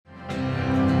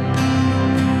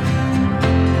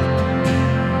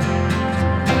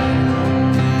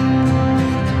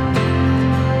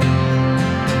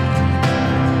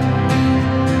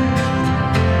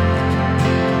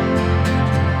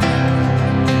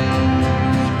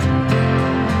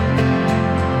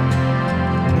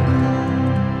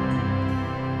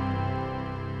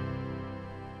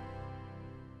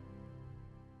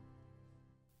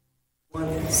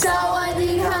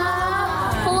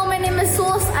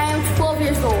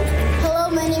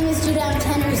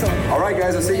right,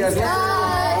 guys. I'll see you guys later.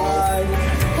 Bye.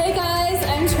 Hey, guys.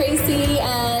 I'm Tracy,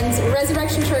 and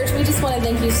Resurrection Church, we just want to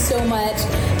thank you so much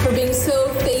for being so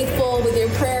faithful with your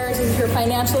prayers, with your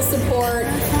financial support.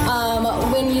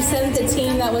 When you sent the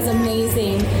team, that was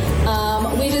amazing.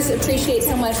 We just appreciate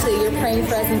so much that you're praying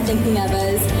for us and thinking of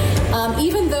us.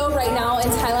 Even though right now in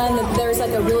Thailand there's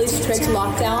like a really strict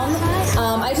lockdown,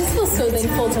 I just feel so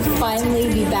thankful to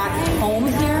finally be back home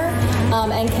here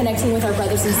and connecting with our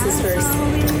brothers and sisters.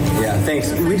 Yeah,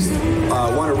 thanks. We just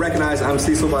want to recognize, I'm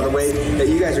Cecil, by the way, that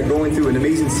you guys are going through an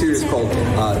amazing series called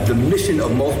The Mission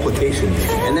of Multiplication.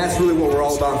 And that's really what we're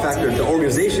all about. In fact, the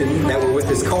organization that we're with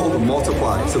is called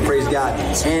Multiply. So praise God.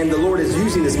 And the Lord is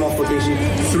using this multiplication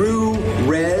through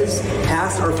Res,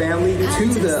 past our family,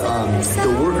 to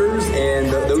the workers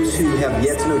and those who have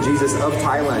yet to know Jesus of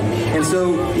Thailand. And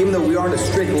so even though we are in a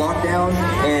strict lockdown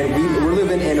and we're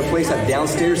living in a place like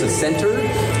downstairs, a center,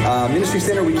 ministry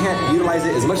center, we can't utilize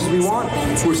it as much as we want.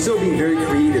 We're still being very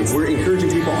creative. We're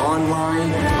encouraging people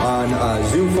online, on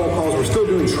Zoom phone calls. We're still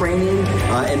doing training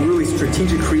in really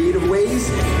strategic, creative ways.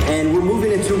 And we're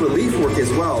moving into relief work as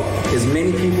well. As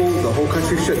many people, the whole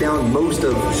country shut down, most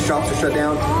of shops are shut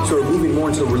down, so we're moving more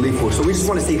into relief work. So we just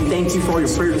want to say thank you for all your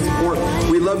prayers and support.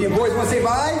 We love you. Boys, want to say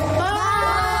bye? Bye!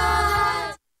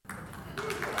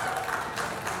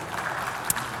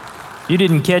 You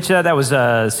didn't catch that? That was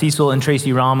Cecil and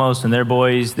Tracy Ramos and their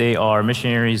boys. They are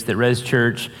missionaries that Res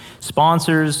Church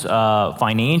sponsors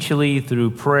financially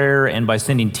through prayer and by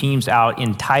sending teams out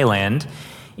in Thailand.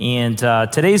 And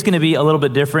today's going to be a little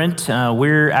bit different.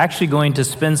 We're actually going to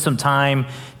spend some time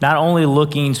not only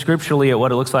looking scripturally at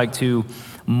what it looks like to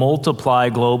multiply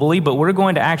globally, but we're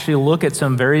going to actually look at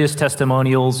some various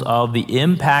testimonials of the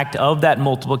impact of that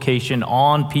multiplication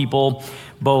on people,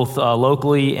 both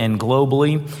locally and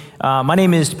globally. My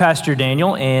name is Pastor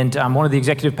Daniel, and I'm one of the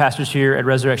executive pastors here at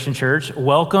Resurrection Church.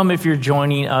 Welcome if you're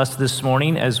joining us this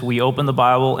morning as we open the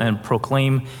Bible and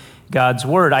proclaim God's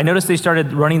Word. I noticed they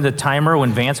started running the timer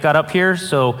when Vance got up here,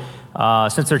 so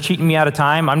since they're cheating me out of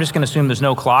time, I'm just going to assume there's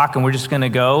no clock, and we're just going to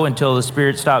go until the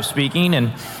Spirit stops speaking.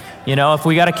 And, you know, if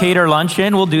we got to cater lunch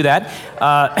in, we'll do that.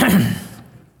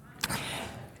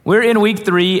 We're in week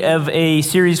 3 of a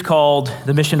series called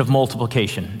The Mission of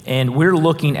Multiplication, and we're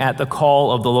looking at the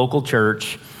call of the local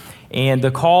church and the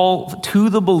call to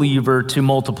the believer to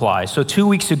multiply. So 2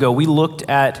 weeks ago, we looked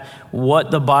at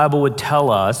what the Bible would tell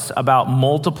us about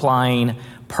multiplying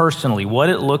personally, what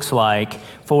it looks like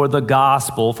for the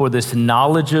gospel, for this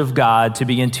knowledge of God to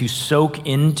begin to soak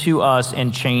into us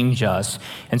and change us.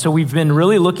 And so we've been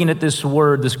really looking at this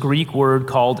word, this Greek word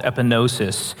called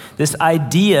epignosis, this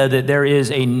idea that there is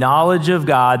a knowledge of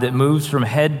God that moves from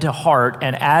head to heart,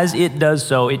 and as it does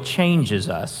so, it changes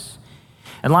us.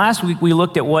 And last week, we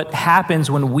looked at what happens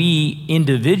when we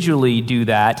individually do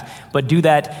that, but do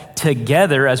that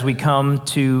together as we come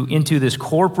into this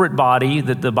corporate body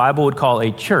that the Bible would call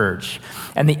a church,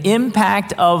 and the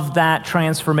impact of that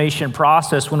transformation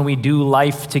process when we do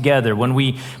life together, when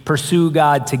we pursue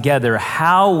God together,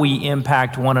 how we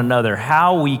impact one another,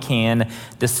 how we can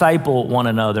disciple one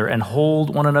another and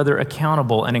hold one another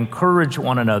accountable and encourage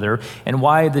one another, and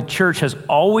why the church has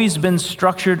always been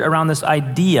structured around this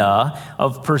idea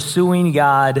of pursuing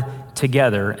God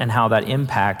together and how that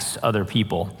impacts other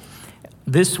people.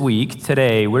 This week,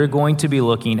 today, we're going to be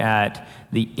looking at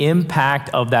the impact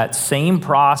of that same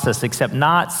process, except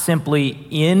not simply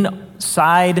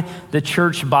inside the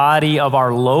church body of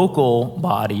our local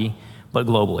body, but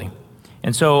globally.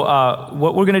 And so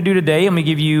what we're going to do today, I'm going to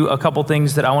give you a couple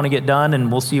things that I want to get done,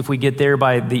 and we'll see if we get there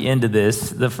by the end of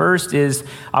this. The first is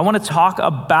I want to talk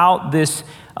about this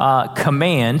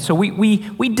command. So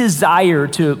we desire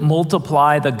to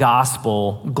multiply the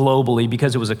gospel globally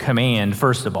because it was a command,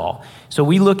 first of all. So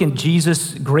we look in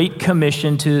Jesus' great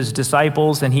commission to his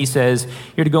disciples, and he says,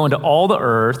 you're to go into all the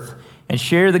earth and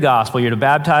share the gospel. You're to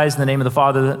baptize in the name of the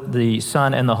Father, the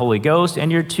Son, and the Holy Ghost,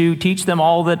 and you're to teach them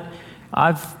all that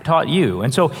I've taught you.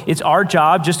 And so it's our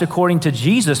job, just according to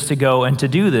Jesus, to go and to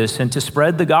do this and to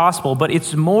spread the gospel. But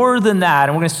it's more than that,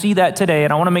 and we're going to see that today,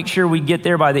 and I want to make sure we get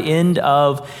there by the end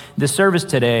of the service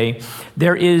today.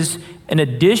 There is an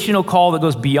additional call that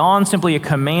goes beyond simply a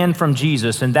command from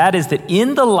Jesus, and that is that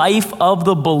in the life of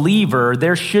the believer,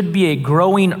 there should be a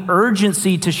growing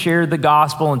urgency to share the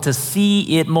gospel and to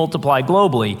see it multiply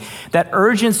globally. That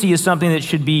urgency is something that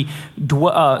should be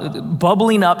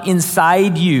bubbling up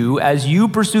inside you as you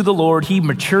pursue the Lord. He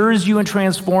matures you and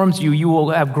transforms you. You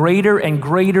will have greater and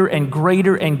greater and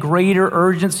greater and greater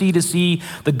urgency to see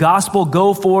the gospel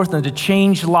go forth and to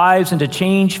change lives and to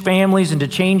change families and to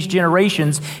change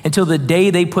generations until the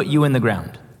day they put you in the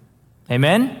ground.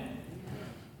 Amen?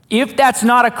 If that's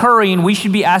not occurring, we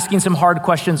should be asking some hard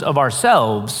questions of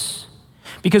ourselves,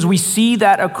 because we see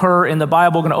that occur in the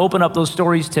Bible. We're going to open up those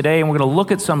stories today, and we're going to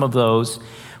look at some of those.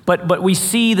 But we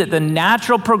see that the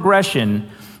natural progression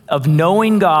of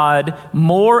knowing God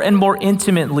more and more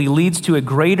intimately leads to a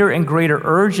greater and greater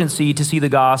urgency to see the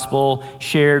gospel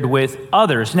shared with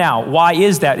others. Now, why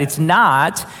is that? It's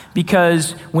not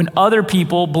because when other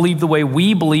people believe the way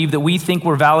we believe that we think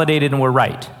we're validated and we're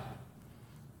right.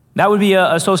 That would be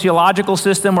a sociological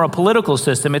system or a political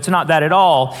system. It's not that at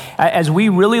all. As we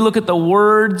really look at the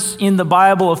words in the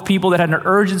Bible of people that had an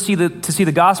urgency to see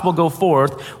the gospel go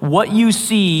forth, what you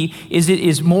see is it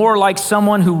is more like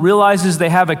someone who realizes they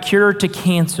have a cure to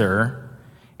cancer,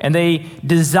 and they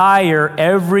desire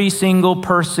every single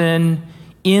person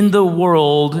in the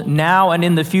world now and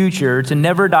in the future to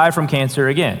never die from cancer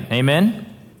again. Amen?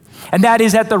 And that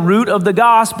is at the root of the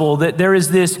gospel, that there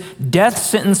is this death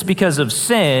sentence because of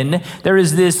sin. There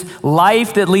is this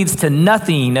life that leads to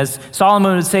nothing. As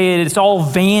Solomon would say, it's all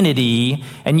vanity.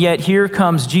 And yet here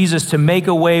comes Jesus to make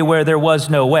a way where there was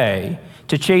no way,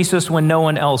 to chase us when no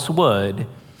one else would.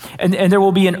 And there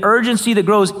will be an urgency that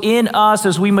grows in us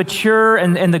as we mature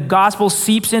and the gospel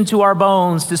seeps into our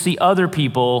bones to see other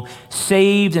people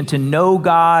saved and to know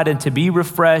God and to be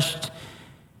refreshed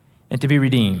and to be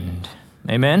redeemed.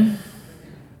 Amen?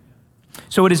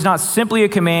 So it is not simply a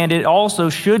command, it also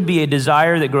should be a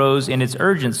desire that grows in its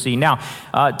urgency. Now,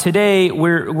 today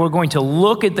we're going to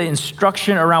look at the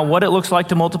instruction around what it looks like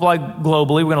to multiply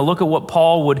globally. We're going to look at what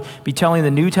Paul would be telling the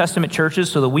New Testament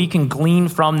churches so that we can glean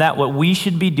from that what we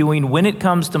should be doing when it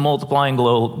comes to multiplying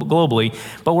globally.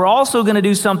 But we're also going to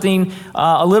do something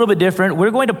a little bit different.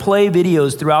 We're going to play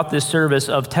videos throughout this service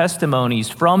of testimonies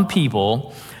from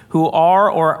people who are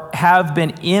or have been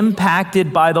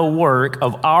impacted by the work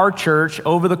of our church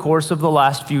over the course of the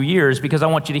last few years, because I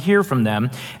want you to hear from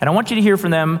them. And I want you to hear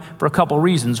from them for a couple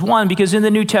reasons. One, because in the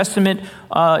New Testament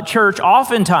church,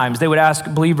 oftentimes they would ask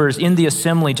believers in the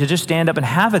assembly to just stand up and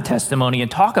have a testimony and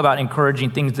talk about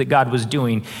encouraging things that God was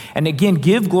doing. And again,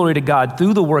 give glory to God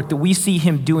through the work that we see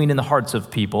him doing in the hearts of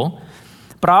people.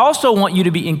 But I also want you to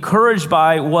be encouraged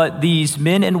by what these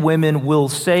men and women will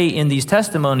say in these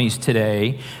testimonies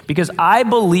today, because I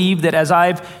believe that as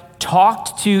I've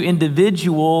talked to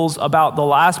individuals about the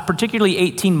last, particularly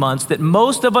 18 months, that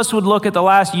most of us would look at the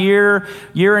last year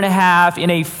and a half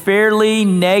in a fairly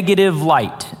negative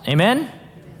light. Amen?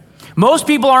 Most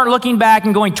people aren't looking back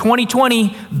and going,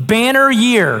 2020, banner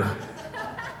year.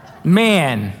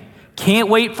 Man, can't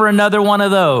wait for another one of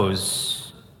those.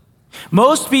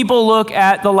 Most people look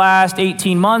at the last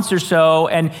 18 months or so,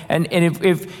 and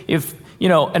if you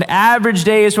know, an average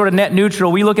day is sort of net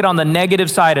neutral, we look at on the negative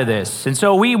side of this. And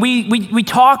so we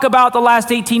talk about the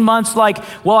last 18 months like,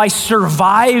 well, I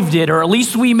survived it, or at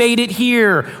least we made it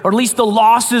here, or at least the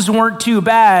losses weren't too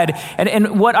bad.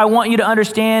 And what I want you to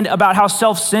understand about how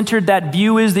self-centered that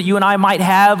view is that you and I might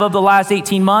have of the last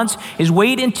 18 months is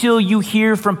wait until you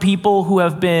hear from people who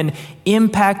have been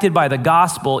impacted by the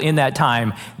gospel in that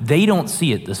time. They don't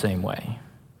see it the same way.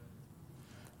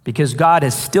 Because God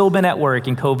has still been at work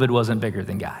and COVID wasn't bigger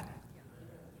than God.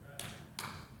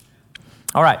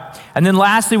 All right. And then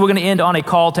lastly, we're going to end on a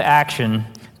call to action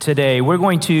today. We're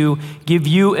going to give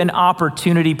you an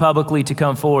opportunity publicly to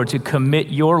come forward, to commit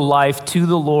your life to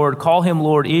the Lord, call him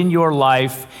Lord in your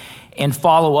life, and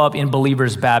follow up in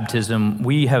believer's baptism.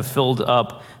 We have filled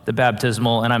up the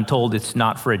baptismal, and I'm told it's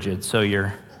not frigid, so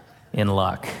you're in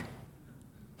luck.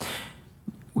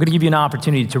 We're going to give you an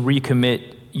opportunity to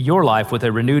recommit your life with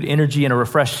a renewed energy and a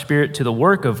refreshed spirit to the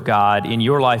work of God in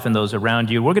your life and those around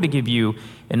you. We're going to give you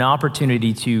an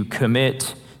opportunity to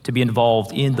commit to be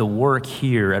involved in the work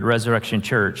here at Resurrection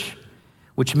Church,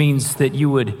 which means that you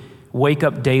would wake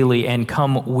up daily and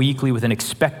come weekly with an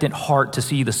expectant heart to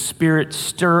see the Spirit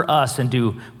stir us and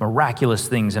do miraculous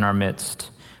things in our midst,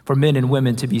 for men and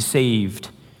women to be saved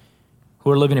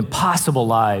who are living impossible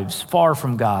lives far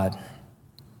from God.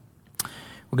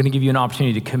 We're going to give you an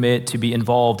opportunity to commit to be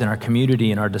involved in our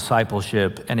community, in our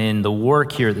discipleship, and in the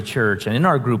work here at the church, and in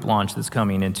our group launch that's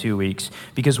coming in 2 weeks.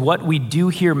 Because what we do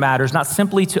here matters not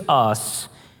simply to us,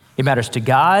 it matters to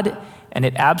God, and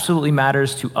it absolutely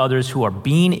matters to others who are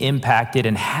being impacted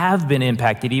and have been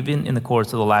impacted even in the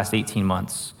course of the last 18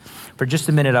 months. For just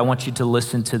a minute, I want you to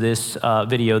listen to this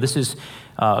video. This is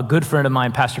a good friend of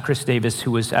mine, Pastor Chris Davis,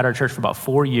 who was at our church for about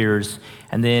 4 years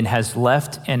and then has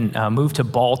left and moved to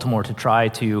Baltimore to try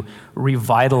to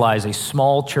revitalize a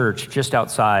small church just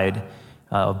outside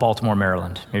of Baltimore,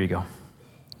 Maryland. Here you go.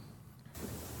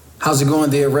 How's it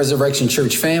going there, Resurrection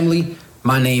Church family?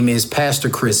 My name is Pastor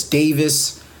Chris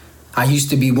Davis. I used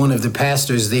to be one of the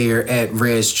pastors there at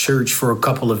Res Church for a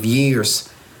couple of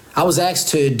years. I was asked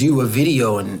to do a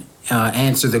video and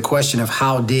answer the question of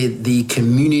how did the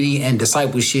community and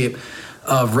discipleship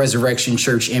of Resurrection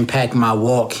Church impact my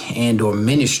walk and or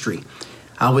ministry.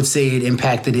 I would say it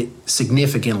impacted it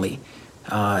significantly.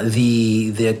 The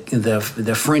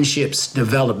friendships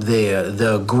developed there,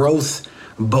 the growth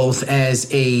both as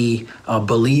a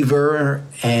believer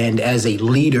and as a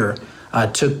leader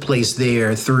took place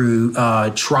there through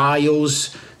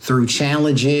trials, through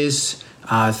challenges,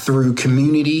 through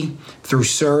community, through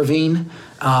serving,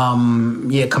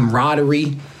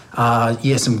 camaraderie.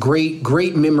 Some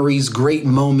great memories, great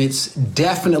moments.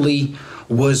 Definitely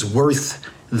was worth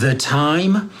the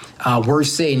time, worth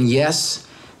saying yes.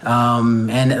 And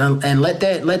let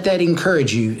that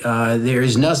encourage you. There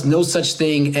is no such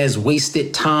thing as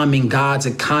wasted time in God's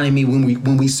economy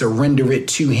when we surrender it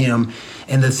to Him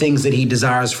and the things that He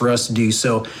desires for us to do.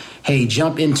 So, hey,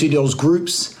 jump into those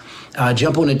groups,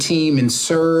 jump on a team and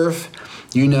serve.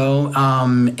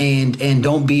 And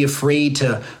don't be afraid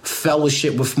to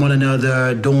fellowship with one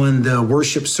another during the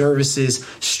worship services,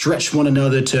 stretch one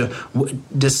another to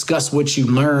discuss what you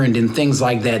learned and things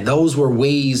like that. Those were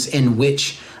ways in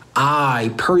which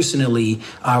I personally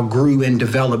grew and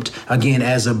developed, again,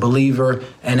 as a believer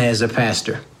and as a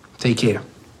pastor. Take care.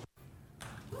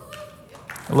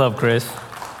 I love Chris.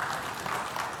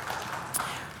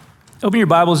 Open your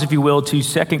Bibles, if you will, to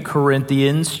 2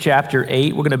 Corinthians chapter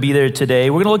 8. We're going to be there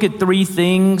today. We're going to look at 3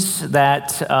 things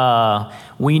that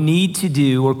we need to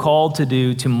do or called to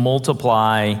do to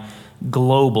multiply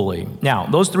globally. Now,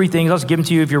 those 3 things, I'll just give them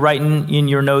to you if you're writing in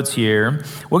your notes here.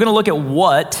 We're going to look at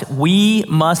what we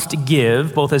must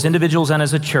give, both as individuals and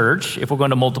as a church, if we're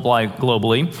going to multiply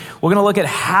globally. We're going to look at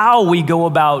how we go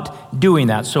about doing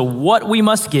that. So what we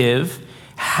must give,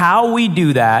 how we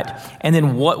do that, and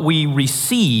then what we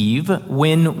receive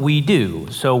when we do.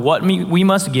 So what we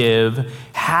must give,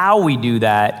 how we do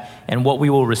that, and what we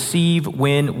will receive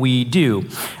when we do.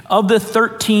 Of the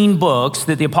 13 books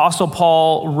that the Apostle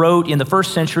Paul wrote in the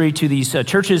first century to these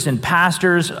churches and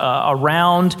pastors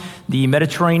around the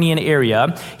Mediterranean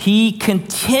area, he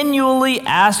continually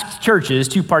asked churches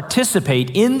to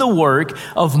participate in the work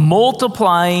of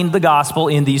multiplying the gospel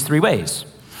in these 3 ways.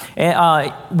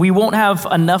 We won't have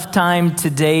enough time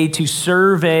today to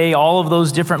survey all of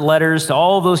those different letters to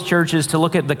all of those churches to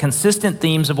look at the consistent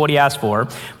themes of what he asked for.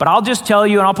 But I'll just tell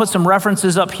you, and I'll put some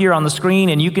references up here on the screen,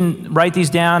 and you can write these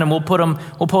down, and we'll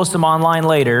post them online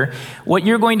later. What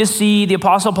you're going to see the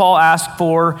Apostle Paul ask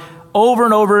for over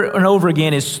and over and over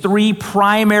again is 3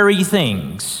 primary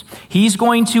things. He's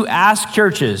going to ask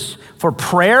churches for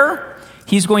prayer.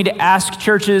 He's going to ask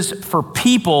churches for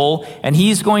people, and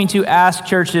he's going to ask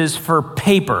churches for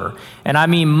paper. And I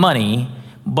mean money,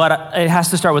 but it has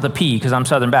to start with a P because I'm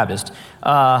Southern Baptist.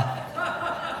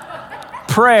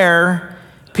 Prayer,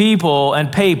 people,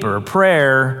 and paper.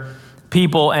 Prayer,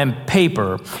 people, and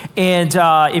paper. And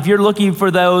if you're looking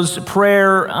for those,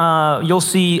 prayer, you'll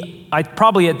see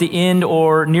probably at the end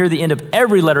or near the end of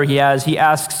every letter he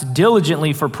asks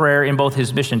diligently for prayer in both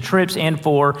his mission trips and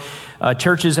for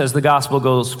churches as the gospel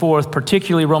goes forth,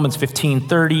 particularly Romans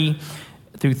 15:30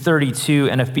 through 32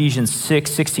 and Ephesians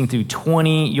 6:16 through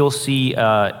 20. You'll see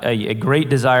a great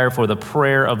desire for the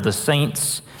prayer of the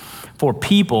saints. For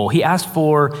people, he asked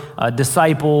for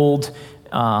discipled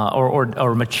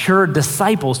or mature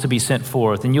disciples to be sent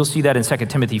forth. And you'll see that in 2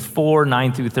 Timothy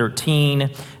 4:9 through 13,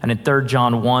 and in 3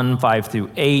 John 1:5 through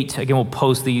 8. Again, we'll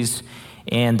post these.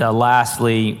 And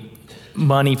lastly,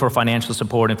 money for financial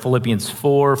support in Philippians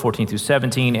 4:14 through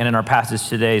 17, and in our passage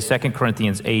today, 2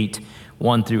 Corinthians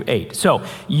 8:1 through 8. So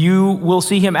you will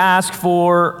see him ask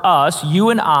for us, you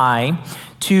and I,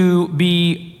 to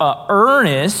be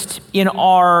earnest in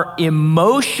our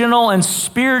emotional and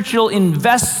spiritual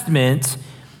investment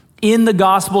in the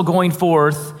gospel going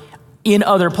forth in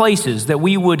other places, that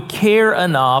we would care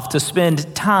enough to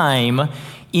spend time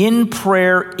in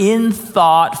prayer, in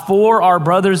thought for our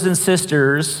brothers and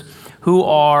sisters who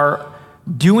are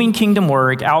doing kingdom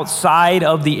work outside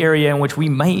of the area in which we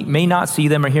may not see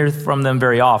them or hear from them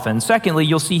very often. Secondly,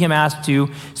 you'll see him ask to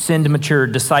send mature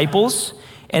disciples.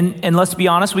 And let's be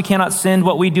honest, we cannot send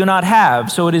what we do not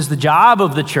have. So it is the job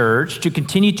of the church to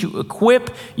continue to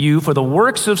equip you for the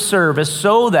works of service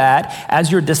so that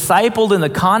as you're discipled in the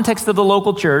context of the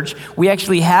local church, we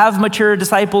actually have mature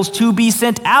disciples to be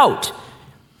sent out.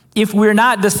 If we're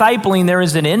not discipling, there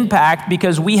is an impact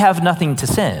because we have nothing to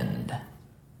send.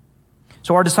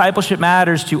 So our discipleship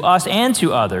matters to us and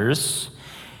to others.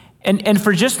 And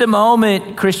for just a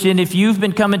moment, Christian, if you've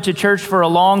been coming to church for a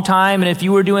long time, and if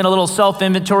you were doing a little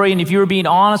self-inventory, and if you were being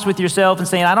honest with yourself and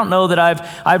saying, I don't know that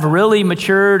I've really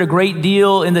matured a great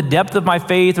deal in the depth of my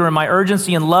faith or in my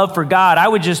urgency and love for God, I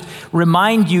would just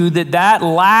remind you that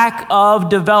lack of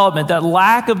development, that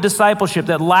lack of discipleship,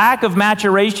 that lack of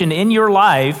maturation in your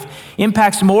life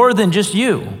impacts more than just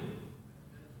you.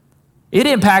 It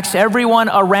impacts everyone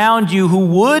around you who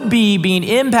would be being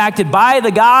impacted by the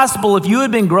gospel if you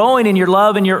had been growing in your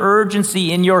love and your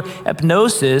urgency, in your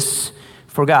epignosis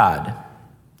for God.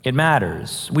 It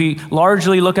matters. We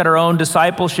largely look at our own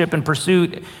discipleship and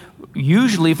pursuit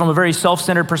usually from a very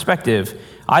self-centered perspective.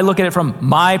 I look at it from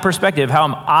my perspective. How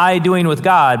am I doing with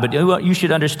God? But you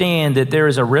should understand that there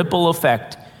is a ripple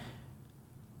effect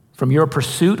from your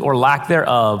pursuit or lack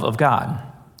thereof of God.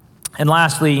 And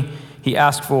lastly, he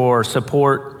asked for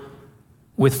support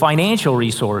with financial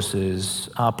resources.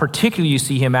 Particularly, you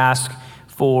see him ask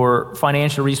for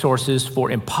financial resources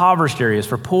for impoverished areas,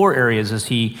 for poor areas, as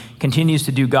he continues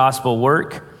to do gospel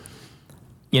work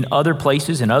in other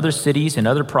places, in other cities, in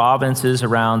other provinces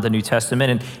around the New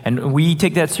Testament. And we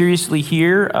take that seriously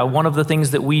here. One of the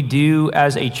things that we do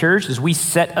as a church is we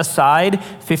set aside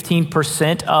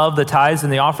 15% of the tithes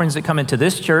and the offerings that come into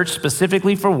this church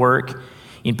specifically for work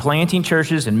in planting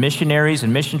churches and missionaries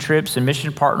and mission trips and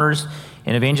mission partners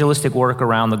and evangelistic work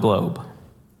around the globe.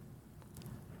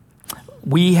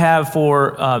 We have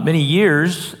for many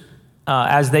years,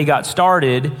 as they got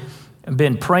started,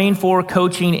 been praying for,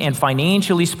 coaching, and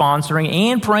financially sponsoring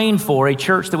and praying for a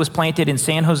church that was planted in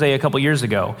San Jose a couple years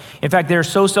ago. In fact, they're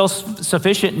so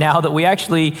self-sufficient now that we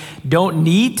actually don't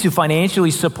need to financially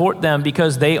support them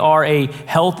because they are a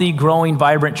healthy, growing,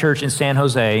 vibrant church in San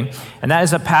Jose. And that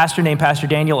is a pastor named Pastor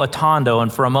Daniel Atondo.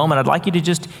 And for a moment, I'd like you to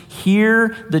just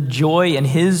hear the joy in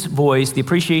his voice, the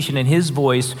appreciation in his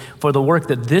voice for the work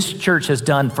that this church has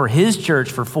done for his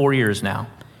church for 4 years now.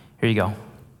 Here you go.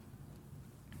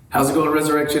 How's it going,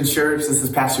 Resurrection Church? This is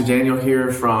Pastor Daniel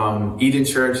here from Eden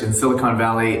Church in Silicon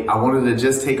Valley. I wanted to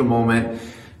just take a moment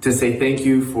to say thank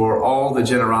you for all the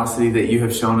generosity that you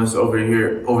have shown us over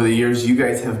the years. You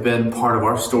guys have been part of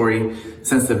our story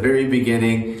since the very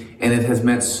beginning, and it has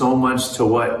meant so much to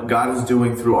what God is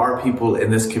doing through our people in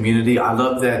this community. I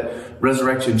love that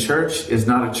Resurrection Church is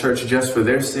not a church just for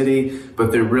their city,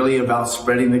 but they're really about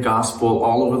spreading the gospel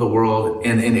all over the world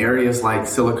and in areas like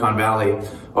Silicon Valley.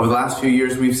 Over the last few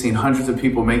years, we've seen hundreds of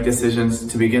people make decisions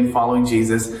to begin following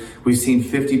Jesus. We've seen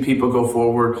 50 people go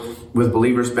forward with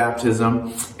believers'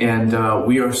 baptism, and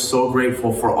we are so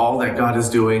grateful for all that God is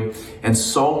doing. And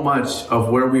so much of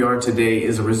where we are today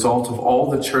is a result of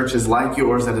all the churches like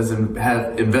yours that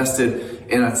have invested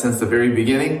in us since the very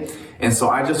beginning. And so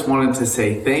I just wanted to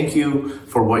say thank you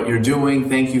for what you're doing.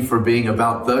 Thank you for being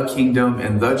about the kingdom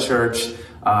and the church,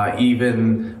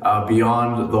 even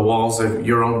beyond the walls of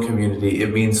your own community.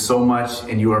 It means so much,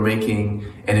 and you are making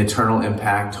an eternal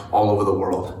impact all over the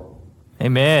world.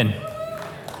 Amen.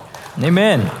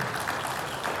 Amen.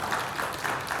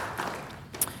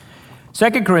 2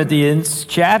 Corinthians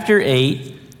chapter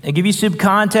 8. To give you some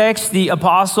context, the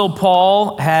Apostle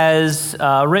Paul has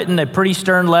written a pretty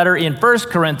stern letter in 1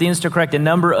 Corinthians to correct a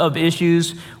number of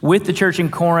issues with the church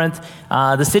in Corinth.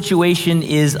 The situation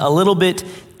is a little bit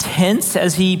tense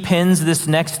as he pens this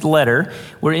next letter.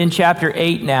 We're in chapter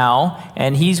 8 now,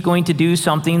 and he's going to do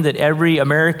something that every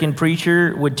American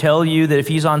preacher would tell you that if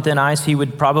he's on thin ice, he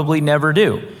would probably never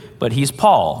do. But he's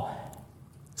Paul.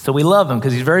 So we love him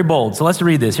because he's very bold. So let's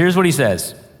read this. Here's what he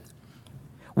says.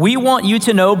 We want you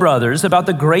to know, brothers, about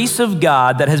the grace of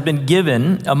God that has been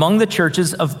given among the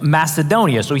churches of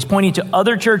Macedonia. So he's pointing to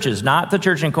other churches, not the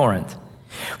church in Corinth.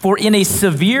 For in a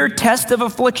severe test of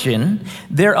affliction,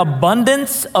 their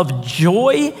abundance of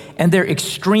joy and their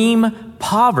extreme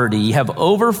poverty have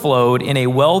overflowed in a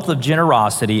wealth of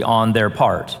generosity on their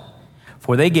part.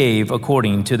 For they gave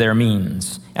according to their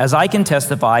means, as I can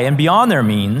testify, and beyond their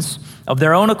means, of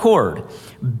their own accord,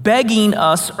 begging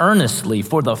us earnestly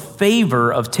for the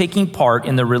favor of taking part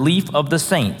in the relief of the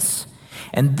saints.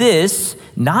 And this,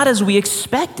 not as we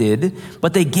expected,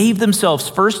 but they gave themselves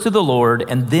first to the Lord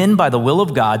and then by the will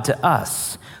of God to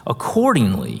us.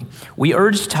 Accordingly, we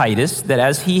urged Titus that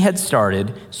as he had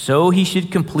started, so he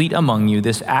should complete among you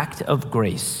this act of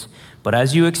grace. But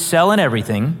as you excel in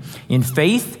everything, in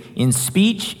faith, in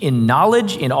speech, in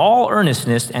knowledge, in all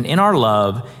earnestness, and in our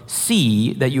love,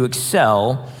 see that you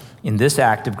excel in this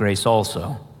act of grace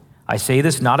also. I say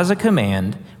this not as a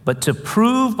command, but to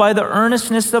prove by the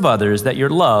earnestness of others that your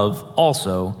love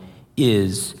also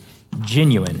is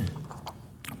genuine.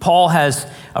 Paul has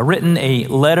written a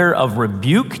letter of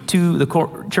rebuke to the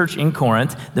church in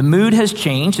Corinth. The mood has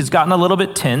changed. It's gotten a little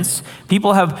bit tense.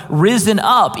 People have risen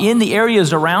up in the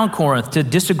areas around Corinth to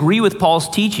disagree with Paul's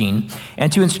teaching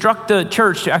and to instruct the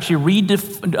church to actually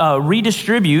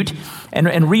redistribute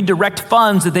and redirect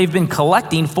funds that they've been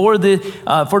collecting for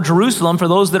Jerusalem, for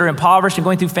those that are impoverished and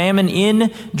going through famine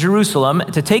in Jerusalem,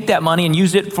 to take that money and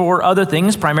use it for other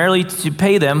things, primarily to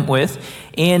pay them with.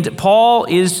 And Paul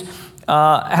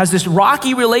has this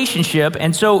rocky relationship,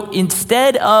 and so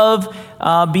instead of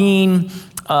being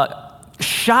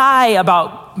shy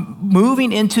about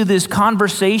moving into this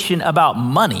conversation about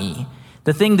money,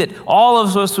 the thing that all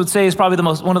of us would say is probably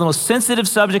one of the most sensitive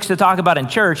subjects to talk about in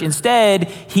church, instead,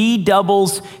 he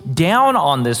doubles down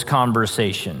on this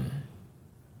conversation.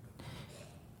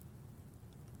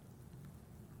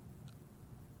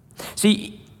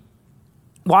 See,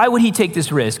 why would he take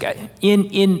this risk?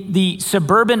 In the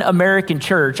suburban American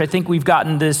church, I think we've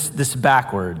gotten this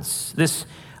backwards. This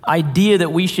idea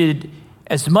that we should,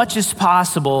 as much as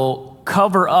possible,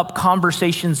 cover up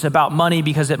conversations about money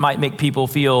because it might make people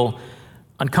feel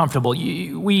uncomfortable.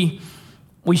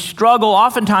 We struggle,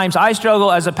 oftentimes I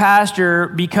struggle as a pastor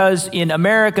because in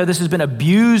America this has been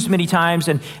abused many times,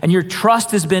 and your trust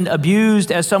has been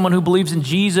abused as someone who believes in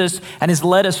Jesus and is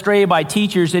led astray by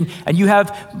teachers, and you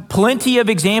have plenty of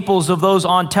examples of those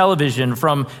on television,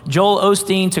 from Joel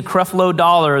Osteen to Creflo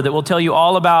Dollar, that will tell you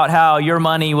all about how your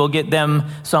money will get them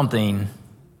something.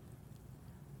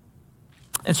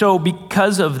 And so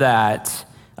because of that,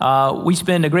 we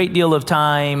spend a great deal of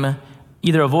time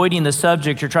either avoiding the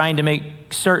subject or trying to make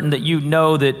certain that you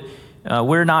know that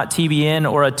we're not TBN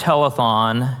or a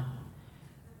telethon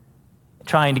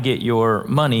trying to get your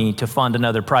money to fund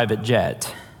another private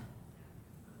jet.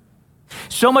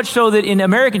 So much so that in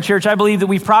American church, I believe that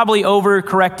we've probably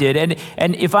overcorrected.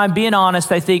 And if I'm being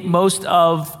honest, I think most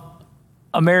of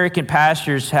American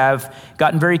pastors have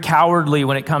gotten very cowardly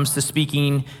when it comes to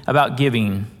speaking about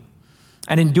giving.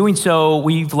 And in doing so,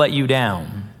 we've let you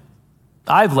down.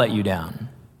 I've let you down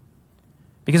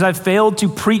because I've failed to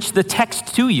preach the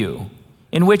text to you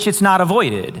in which it's not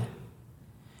avoided.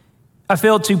 I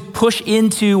failed to push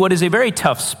into what is a very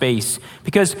tough space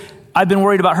because I've been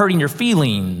worried about hurting your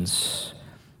feelings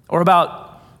or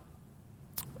about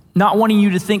not wanting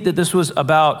you to think that this was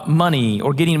about money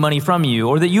or getting money from you,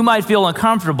 or that you might feel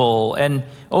uncomfortable. And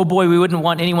oh boy, we wouldn't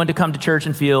want anyone to come to church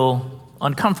and feel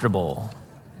uncomfortable.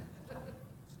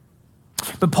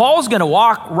 But Paul's going to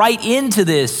walk right into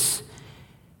this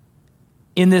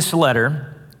in this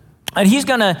letter, and he's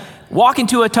going to walk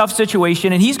into a tough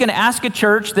situation, and he's going to ask a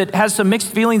church that has some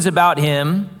mixed feelings about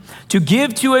him to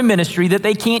give to a ministry that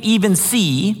they can't even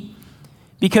see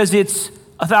because it's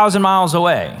 1,000 miles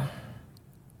away.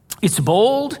 It's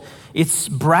bold, it's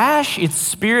brash, it's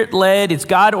spirit-led, it's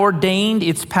God-ordained,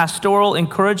 it's pastoral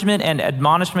encouragement and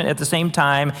admonishment at the same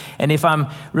time, and if I'm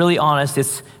really honest,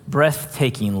 it's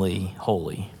breathtakingly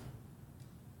holy.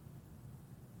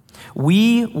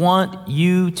 We want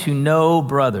you to know,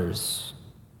 brothers,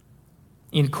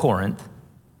 in Corinth,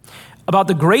 about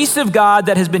the grace of God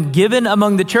that has been given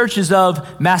among the churches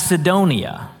of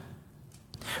Macedonia.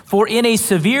 For in a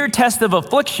severe test of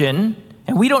affliction,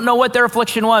 and we don't know what their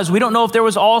affliction was. We don't know if there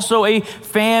was also a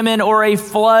famine or a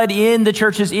flood in the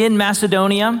churches in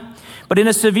Macedonia. But in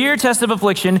a severe test of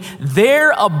affliction,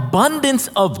 their abundance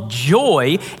of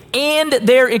joy and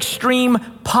their extreme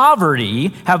poverty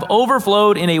have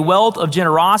overflowed in a wealth of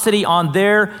generosity on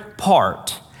their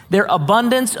part. Their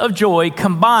abundance of joy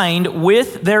combined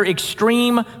with their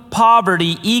extreme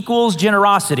poverty equals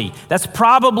generosity. That's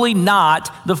probably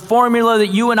not the formula that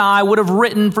you and I would have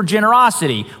written for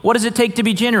generosity. What does it take to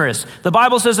be generous? The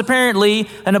Bible says apparently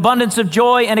an abundance of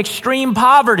joy and extreme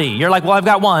poverty. You're like, well, I've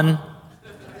got one.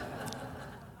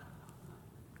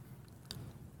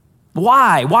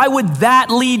 Why? Why would that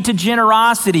lead to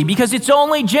generosity? Because it's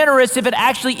only generous if it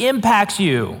actually impacts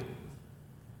you.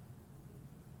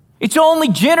 It's only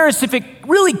generous if it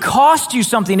really costs you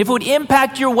something, if it would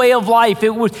impact your way of life,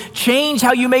 it would change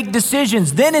how you make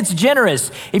decisions, then it's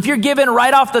generous. If you're given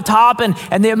right off the top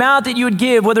and the amount that you would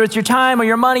give, whether it's your time or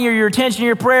your money or your attention or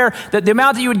your prayer, that the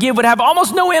amount that you would give would have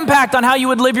almost no impact on how you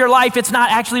would live your life, it's not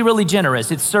actually really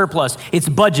generous. It's surplus. It's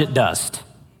budget dust.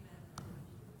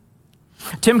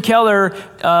 Tim Keller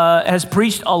has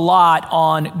preached a lot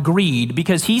on greed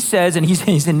because he says, and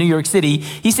he's in New York City,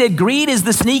 he said greed is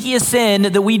the sneakiest sin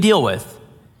that we deal with.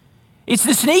 It's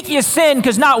the sneakiest sin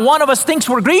because not one of us thinks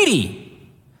we're greedy.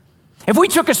 If we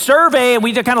took a survey and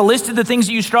we kind of listed the things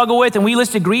that you struggle with and we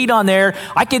listed greed on there,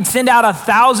 I could send out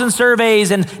 1,000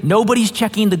 surveys and nobody's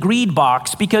checking the greed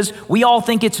box because we all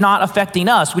think it's not affecting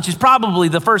us, which is probably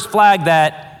the first flag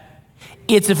that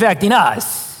it's affecting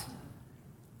us.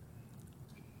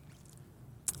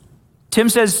 Tim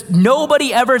says,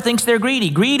 nobody ever thinks they're greedy.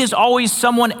 Greed is always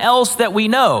someone else that we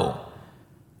know.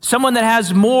 Someone that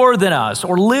has more than us,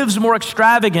 or lives more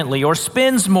extravagantly, or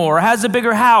spends more, or has a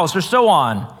bigger house, or so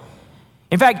on.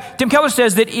 In fact, Tim Keller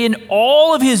says that in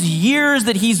all of his years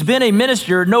that he's been a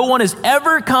minister, no one has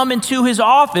ever come into his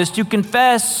office to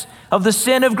confess of the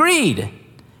sin of greed.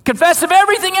 Confess of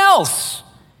everything else,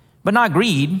 but not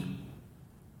greed.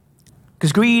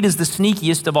 Because greed is the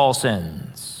sneakiest of all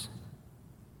sins.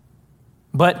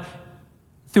 But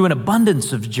through an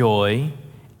abundance of joy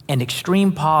and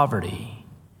extreme poverty,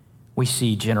 we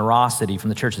see generosity from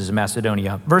the churches of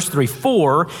Macedonia. Verse 3,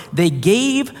 for they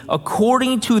gave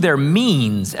according to their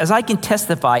means, as I can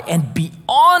testify, and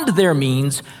beyond their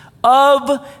means,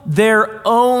 of their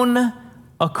own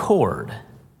accord,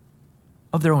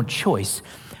 of their own choice,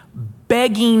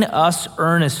 begging us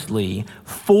earnestly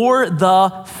for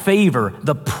the favor,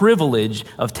 the privilege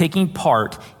of taking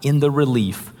part in the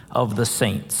relief of the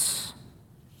saints.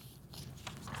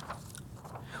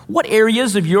 What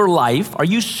areas of your life are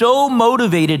you so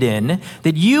motivated in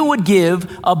that you would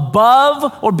give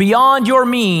above or beyond your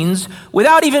means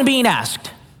without even being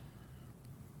asked?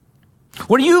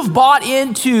 Where you've bought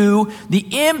into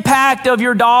the impact of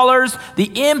your dollars,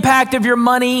 the impact of your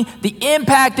money, the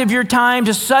impact of your time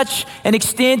to such an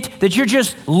extent that you're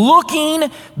just looking,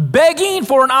 begging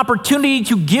for an opportunity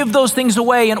to give those things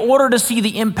away in order to see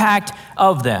the impact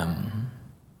of them.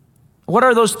 What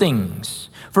are those things?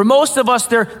 For most of us,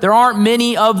 there aren't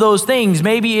many of those things.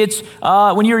 Maybe it's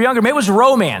when you were younger, maybe it was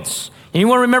romance.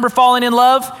 Anyone remember falling in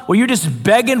love? Were you just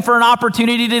begging for an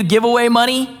opportunity to give away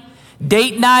money?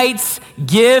 Date nights,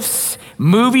 gifts,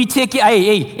 movie ticket,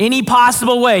 any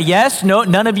possible way. Yes? No,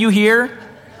 none of you here?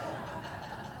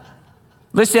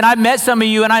 Listen, I've met some of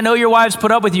you and I know your wives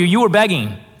put up with you. You were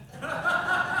begging.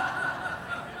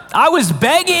 I was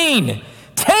begging.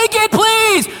 Take it,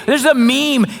 please. There's a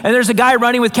meme and there's a guy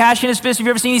running with cash in his fist. Have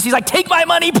you ever seen this? He's like, take my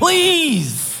money,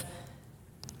 please.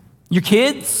 Your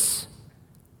kids?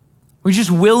 We just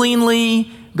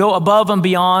willingly go above and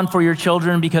beyond for your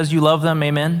children because you love them,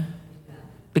 amen?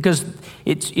 Because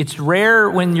it's rare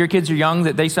when your kids are young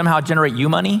that they somehow generate you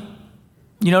money.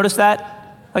 You notice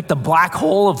that? Like the black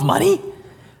hole of money?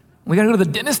 We gotta go to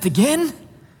the dentist again?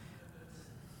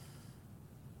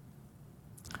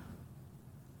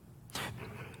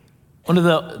 One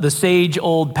of the sage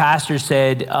old pastors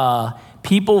said,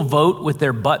 people vote with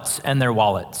their butts and their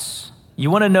wallets. You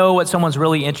wanna know what someone's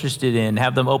really interested in,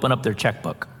 have them open up their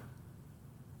checkbook.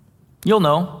 You'll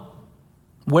know.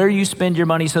 Where you spend your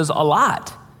money says a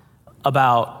lot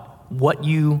about what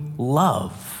you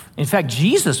love. In fact,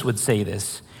 Jesus would say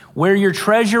this, where your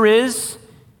treasure is,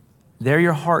 there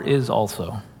your heart is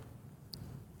also.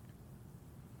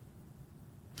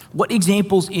 What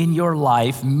examples in your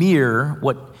life mirror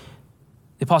what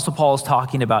the Apostle Paul is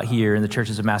talking about here in the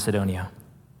churches of Macedonia?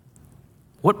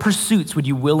 What pursuits would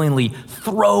you willingly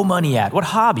throw money at? What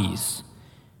hobbies?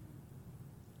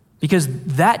 Because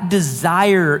that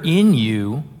desire in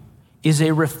you is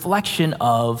a reflection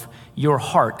of your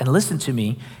heart. And listen to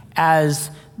me,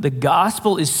 as the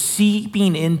gospel is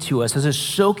seeping into us, as it's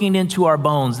soaking into our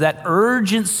bones, that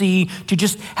urgency to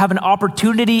just have an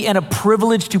opportunity and a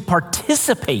privilege to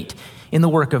participate in the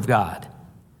work of God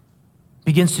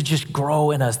begins to just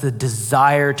grow in us, the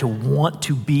desire to want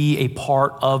to be a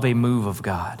part of a move of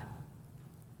God.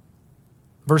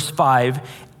 Verse 5,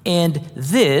 and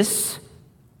this,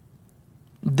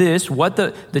 what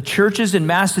the churches in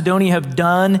Macedonia have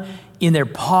done in their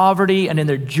poverty and in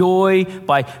their joy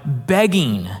by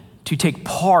begging to take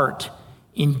part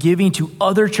in giving to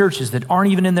other churches that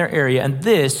aren't even in their area. And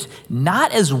this,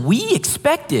 not as we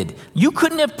expected. You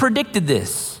couldn't have predicted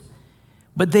this.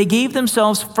 But they gave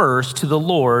themselves first to the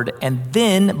Lord and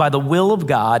then by the will of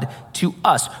God to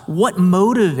us. What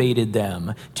motivated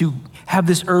them to have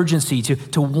this urgency,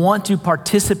 to want to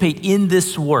participate in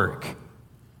this work?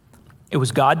 It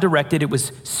was God-directed. It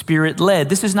was Spirit-led.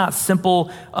 This is not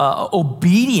simple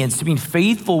obedience to being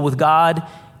faithful with God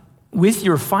with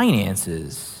your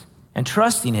finances and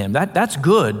trusting Him. That's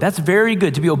good. That's very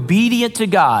good. To be obedient to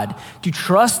God, to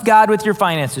trust God with your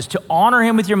finances, to honor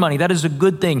Him with your money, that is a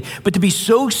good thing. But to be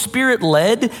so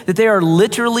Spirit-led that they are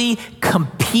literally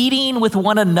competing with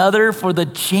one another for the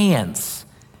chance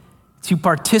to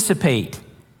participate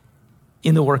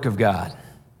in the work of God.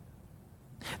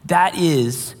 That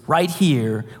is, right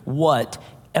here, what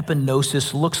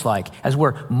epinosis looks like as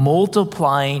we're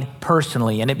multiplying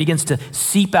personally, and it begins to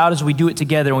seep out as we do it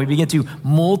together, and we begin to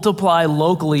multiply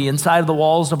locally inside of the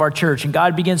walls of our church, and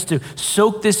God begins to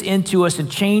soak this into us and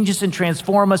change us and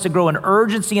transform us and grow an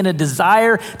urgency and a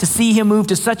desire to see him move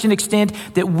to such an extent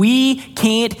that we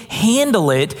can't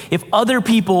handle it if other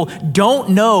people don't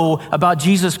know about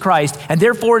Jesus Christ, and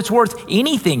therefore it's worth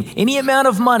anything, any amount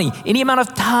of money, any amount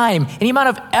of time, any amount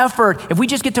of effort, if we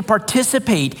just get to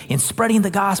participate in spreading the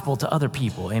gospel to other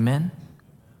people. Amen?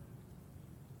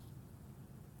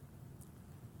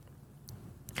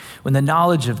 When the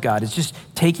knowledge of God is just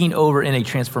taking over in a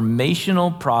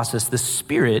transformational process, the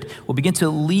Spirit will begin to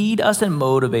lead us and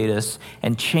motivate us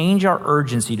and change our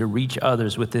urgency to reach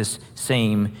others with this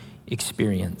same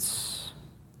experience.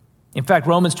 In fact,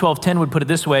 Romans 12:10 would put it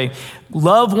this way: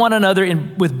 love one another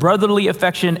with brotherly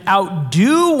affection,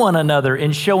 outdo one another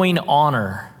in showing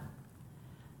honor.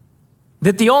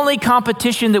 That the only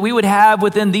competition that we would have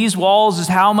within these walls is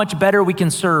how much better we can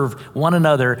serve one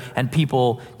another and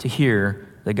people to hear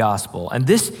the gospel. And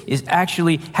this is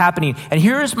actually happening. And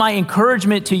here is my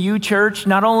encouragement to you, church,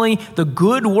 not only the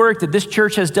good work that this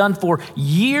church has done for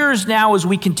years now as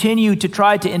we continue to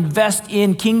try to invest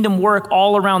in kingdom work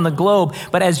all around the globe,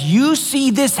 but as you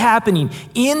see this happening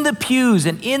in the pews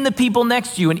and in the people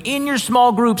next to you and in your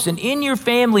small groups and in your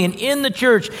family and in the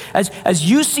church, as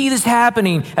you see this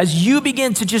happening, as you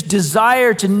begin to just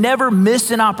desire to never miss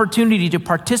an opportunity to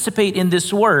participate in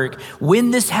this work,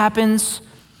 when this happens,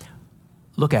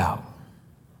 look out.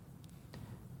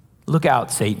 Look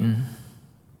out, Satan.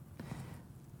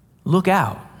 Look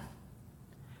out.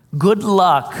 Good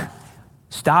luck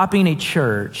stopping a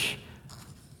church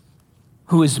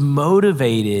who is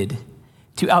motivated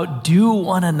to outdo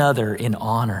one another in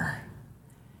honor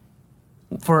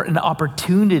for an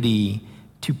opportunity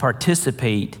to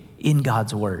participate in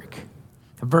God's work.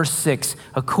 Verse 6,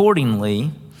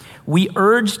 accordingly, we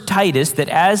urged Titus that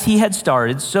as he had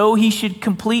started, so he should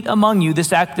complete among you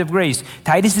this act of grace.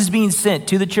 Titus is being sent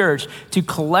to the church to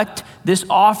collect this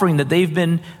offering that they've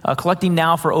been collecting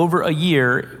now for over a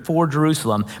year for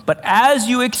Jerusalem. But as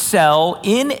you excel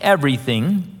in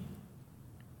everything,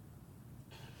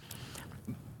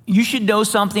 you should know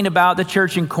something about the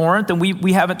church in Corinth, and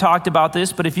we haven't talked about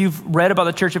this, but if you've read about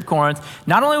the church of Corinth,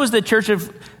 not only was the church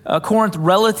of Corinth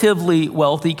relatively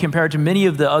wealthy compared to many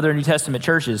of the other New Testament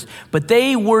churches, but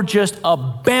they were just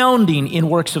abounding in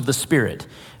works of the Spirit.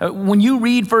 When you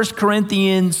read 1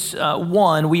 Corinthians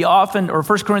 1, we often, or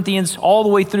 1 Corinthians all the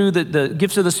way through the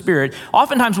gifts of the Spirit,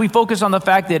 oftentimes we focus on the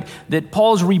fact that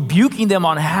Paul's rebuking them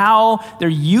on how they're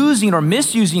using or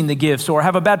misusing the gifts or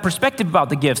have a bad perspective about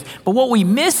the gifts. But what we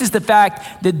miss is the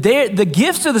fact that the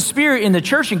gifts of the Spirit in the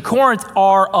church in Corinth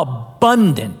are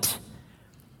abundant.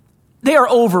 They are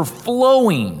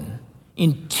overflowing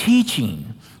in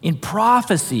teaching, in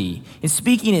prophecy, in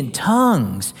speaking in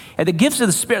tongues, and the gifts of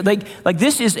the Spirit. Like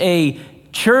this is a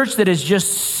church that has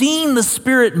just seen the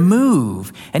Spirit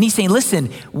move. And he's saying, listen,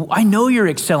 I know you're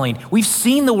excelling. We've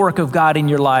seen the work of God in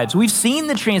your lives. We've seen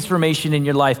the transformation in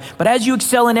your life. But as you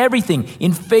excel in everything,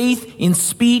 in faith, in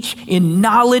speech, in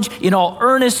knowledge, in all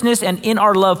earnestness, and in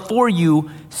our love for you,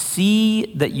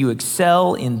 see that you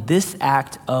excel in this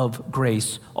act of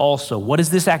grace also. What is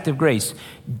this act of grace?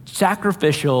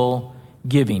 Sacrificial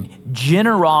giving,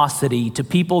 generosity to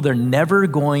people they're never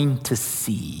going to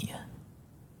see.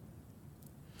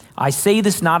 I say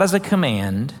this not as a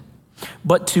command,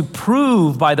 but to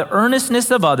prove by the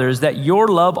earnestness of others that your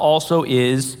love also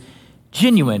is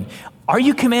genuine. Are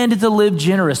you commanded to live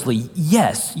generously?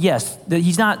 Yes.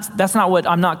 That's not what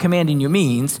I'm not commanding you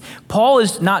means. Paul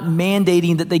is not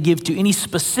mandating that they give to any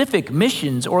specific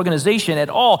missions organization at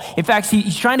all. In fact,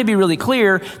 he's trying to be really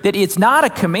clear that it's not a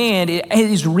command.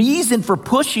 His reason for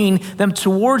pushing them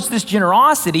towards this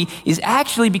generosity is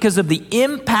actually because of the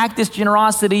impact this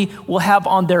generosity will have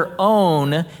on their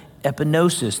own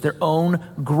epinosis, their own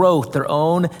growth, their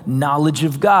own knowledge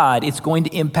of God. It's going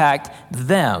to impact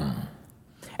them.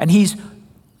 And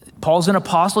Paul's an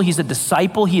apostle, he's a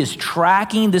disciple, he is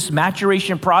tracking this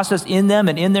maturation process in them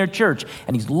and in their church.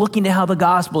 And he's looking at how the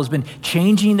gospel has been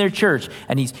changing their church.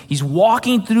 And he's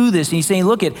walking through this and he's saying,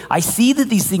 look, I see that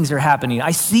these things are happening. I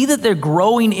see that they're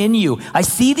growing in you. I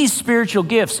see these spiritual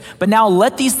gifts. But now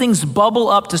let these things bubble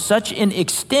up to such an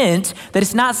extent that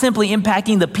it's not simply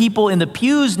impacting the people in the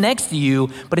pews next to you,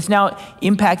 but it's now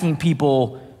impacting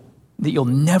people that you'll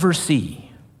never see.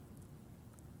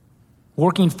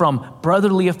 Working from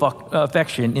brotherly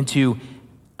affection into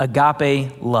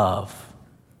agape love,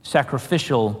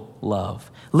 sacrificial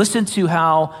love. Listen to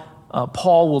how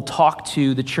Paul will talk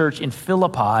to the church in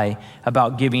Philippi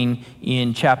about giving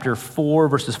in chapter 4,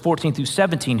 verses 14 through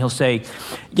 17. He'll say,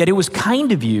 "Yet it was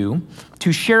kind of you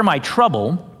to share my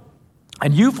trouble,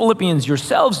 and you Philippians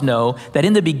yourselves know that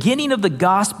in the beginning of the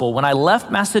gospel, when I left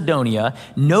Macedonia,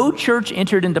 no church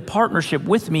entered into partnership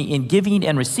with me in giving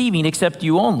and receiving except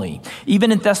you only.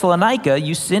 Even in Thessalonica,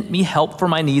 you sent me help for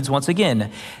my needs once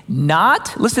again.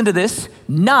 Not, listen to this,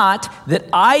 not that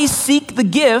I seek the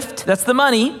gift," that's the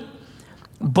money,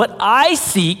 "but I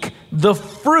seek the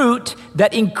fruit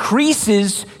that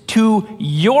increases to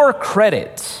your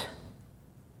credit."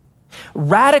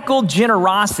 Radical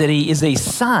generosity is a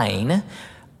sign,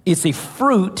 it's a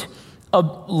fruit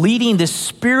of leading this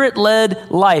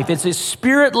Spirit-led life. It's a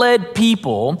Spirit-led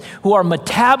people who are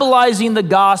metabolizing the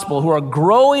gospel, who are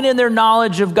growing in their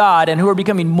knowledge of God, and who are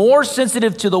becoming more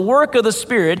sensitive to the work of the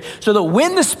Spirit, so that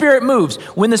when the Spirit moves,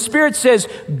 when the Spirit says,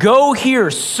 go here,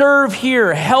 serve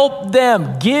here, help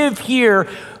them, give here,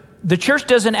 the church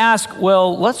doesn't ask,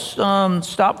 well, let's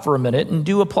stop for a minute and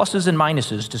do a pluses and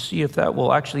minuses to see if that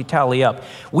will actually tally up.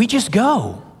 We just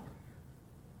go.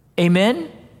 Amen?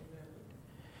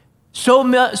 So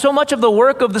much of the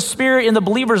work of the Spirit in the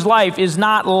believer's life is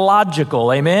not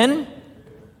logical. Amen?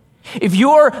 If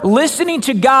you're listening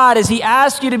to God as He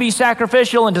asks you to be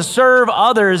sacrificial and to serve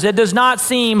others, it does not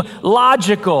seem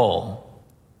logical.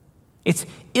 It's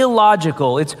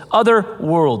illogical. It's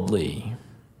otherworldly.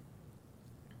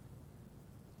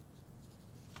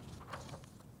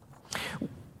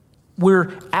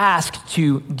 We're asked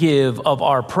to give of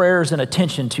our prayers and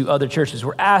attention to other churches.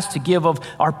 We're asked to give of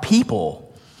our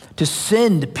people, to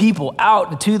send people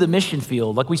out into the mission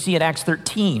field, like we see in Acts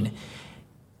 13.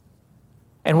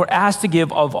 And we're asked to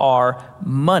give of our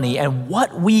money. And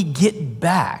what we get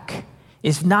back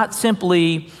is not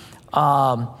simply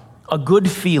a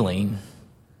good feeling.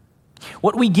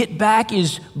 What we get back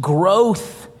is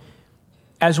growth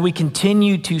as we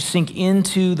continue to sink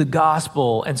into the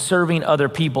gospel and serving other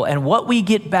people. And what we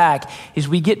get back is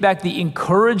we get back the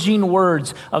encouraging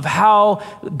words of how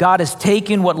God has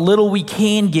taken what little we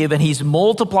can give and He's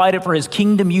multiplied it for His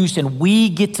kingdom use. And we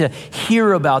get to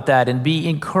hear about that and be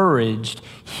encouraged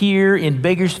here in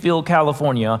Bakersfield,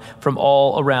 California, from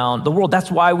all around the world. That's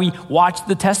why we watch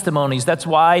the testimonies. That's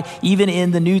why even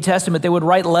in the New Testament, they would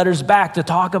write letters back to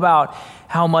talk about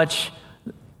how much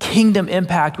kingdom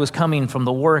impact was coming from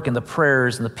the work and the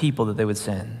prayers and the people that they would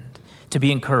send to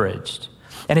be encouraged.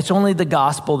 And it's only the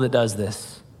gospel that does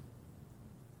this.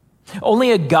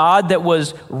 Only a God that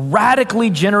was radically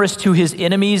generous to His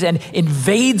enemies and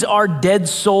invades our dead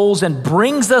souls and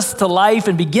brings us to life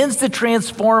and begins to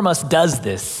transform us does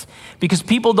this, because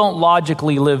people don't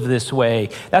logically live this way.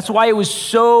 That's why it was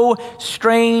so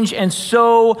strange and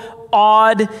so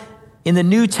odd in the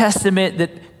New Testament that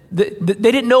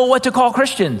they didn't know what to call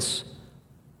Christians.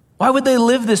 Why would they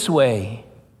live this way?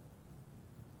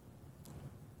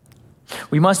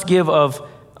 We must give of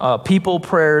people,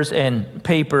 prayers, and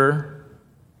paper.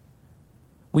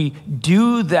 We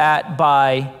do that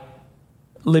by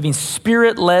living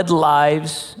Spirit-led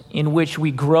lives in which we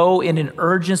grow in an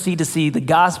urgency to see the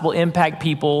gospel impact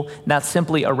people, not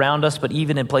simply around us, but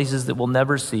even in places that we'll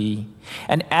never see.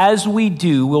 And as we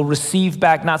do, we'll receive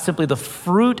back not simply the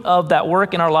fruit of that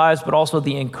work in our lives, but also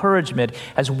the encouragement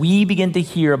as we begin to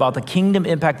hear about the kingdom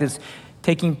impact that's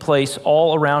taking place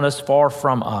all around us, far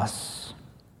from us.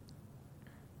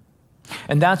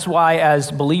 And that's why, as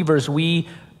believers, we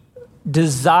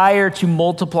desire to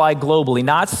multiply globally,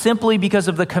 not simply because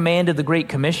of the command of the Great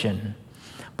Commission,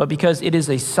 but because it is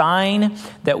a sign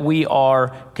that we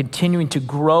are continuing to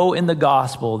grow in the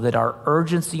gospel, that our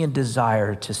urgency and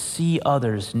desire to see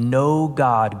others know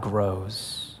God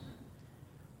grows.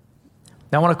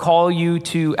 Now, I want to call you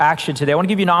to action today. I want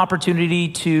to give you an opportunity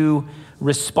to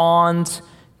respond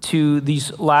to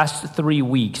these last 3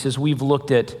 weeks as we've looked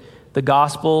at the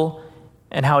gospel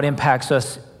and how it impacts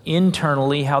us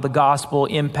internally, how the gospel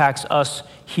impacts us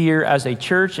here as a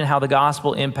church, and how the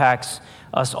gospel impacts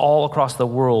us all across the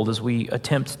world as we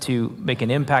attempt to make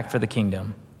an impact for the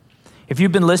kingdom. If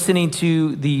you've been listening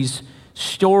to these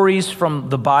stories from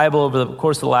the Bible over the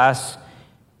course of the last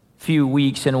few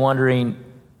weeks and wondering,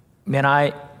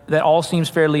 man, that all seems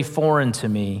fairly foreign to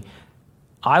me,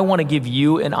 I want to give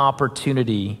you an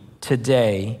opportunity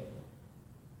today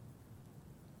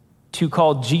to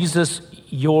call Jesus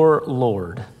your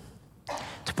Lord,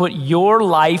 to put your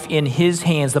life in His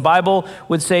hands. The Bible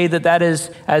would say that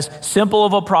is as simple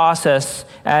of a process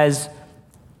as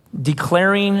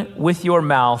declaring with your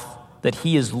mouth that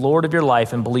He is Lord of your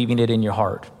life and believing it in your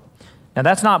heart. Now,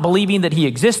 that's not believing that He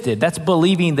existed. That's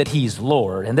believing that He's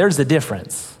Lord, and there's a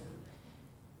difference.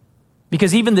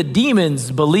 Because even the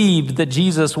demons believed that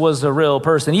Jesus was a real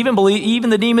person. Even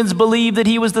the demons believed that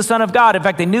he was the Son of God. In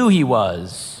fact, they knew he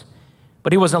was,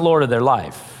 but he wasn't Lord of their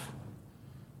life.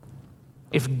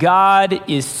 If God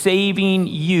is saving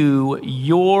you,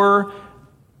 your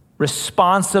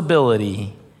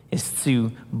responsibility is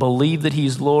to believe that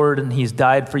he's Lord and he's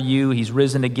died for you, he's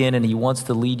risen again, and he wants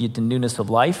to lead you to newness of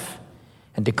life,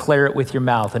 and declare it with your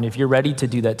mouth. And if you're ready to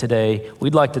do that today,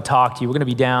 we'd like to talk to you. We're going to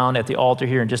be down at the altar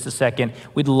here in just a second.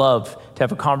 We'd love to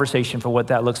have a conversation for what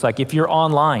that looks like. If you're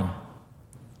online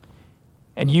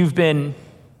and you've been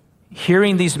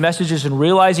hearing these messages and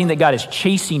realizing that God is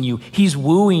chasing you, he's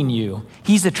wooing you,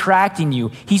 he's attracting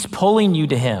you, he's pulling you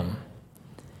to him,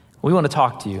 we want to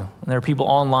talk to you. And there are people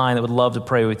online that would love to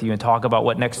pray with you and talk about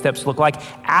what next steps look like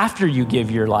after you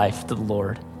give your life to the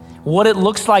Lord. What it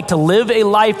looks like to live a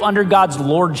life under God's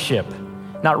lordship,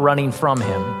 not running from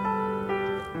him.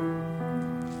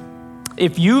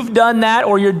 If you've done that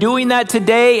or you're doing that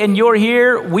today and you're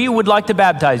here, we would like to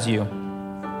baptize you.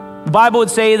 The Bible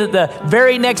would say that the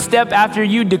very next step after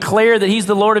you declare that he's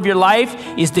the Lord of your life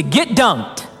is to get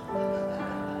dunked.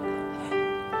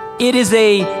 It is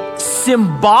a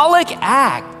symbolic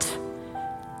act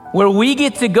where we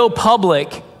get to go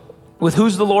public with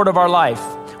who's the Lord of our life.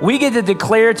 We get to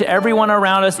declare to everyone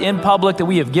around us in public that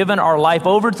we have given our life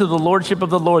over to the lordship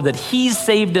of the Lord, that he's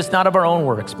saved us not of our own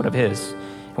works, but of his.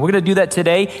 And we're going to do that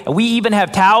today. And we even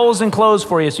have towels and clothes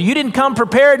for you. So you didn't come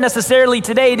prepared necessarily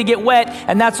today to get wet,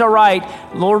 and that's all right.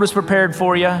 The Lord was prepared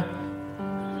for you,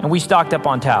 and we stocked up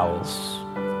on towels.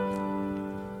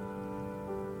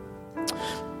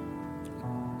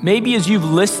 Maybe as you've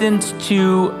listened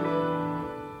to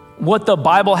what the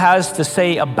Bible has to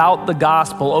say about the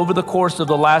gospel over the course of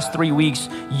the last 3 weeks,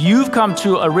 you've come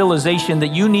to a realization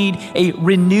that you need a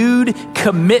renewed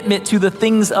commitment to the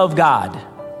things of God.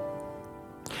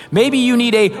 Maybe you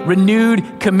need a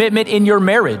renewed commitment in your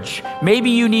marriage. Maybe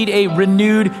you need a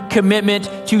renewed commitment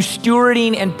to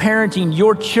stewarding and parenting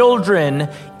your children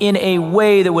in a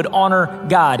way that would honor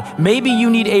God. Maybe you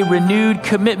need a renewed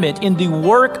commitment in the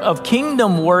work of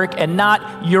kingdom work and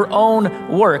not your own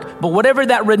work. But whatever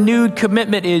that renewed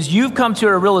commitment is, you've come to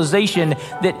a realization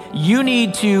that you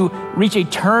need to reach a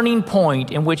turning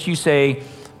point in which you say,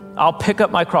 I'll pick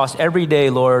up my cross every day,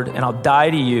 Lord, and I'll die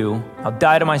to you. I'll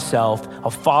die to myself. I'll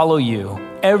follow you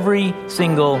every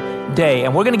single day.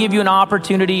 And we're going to give you an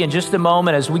opportunity in just a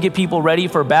moment as we get people ready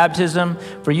for baptism,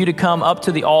 for you to come up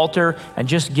to the altar and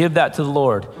just give that to the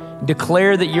Lord.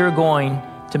 Declare that you're going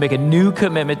to make a new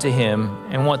commitment to him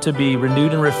and want to be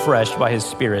renewed and refreshed by his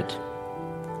Spirit.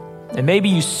 And maybe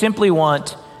you simply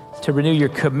want to renew your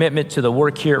commitment to the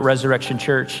work here at Resurrection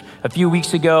Church. A few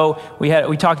weeks ago,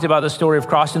 we talked about the story of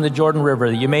crossing the Jordan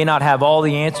River. You may not have all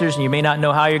the answers, and you may not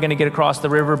know how you're going to get across the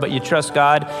river, but you trust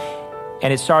God,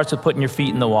 and it starts with putting your feet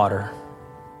in the water.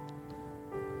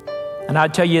 And I'll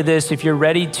tell you this, if you're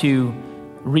ready to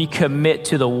recommit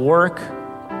to the work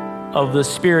of the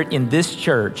Spirit in this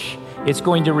church, it's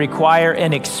going to require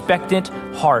an expectant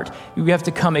heart. You have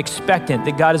to come expectant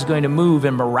that God is going to move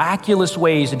in miraculous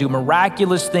ways and do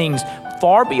miraculous things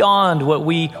far beyond what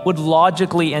we would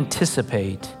logically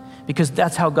anticipate, because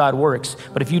that's how God works.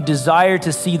 But if you desire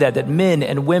to see that men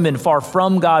and women far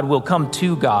from God will come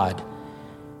to God,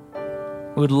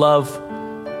 we would love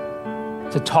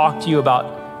to talk to you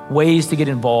about ways to get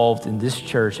involved in this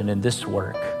church and in this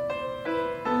work.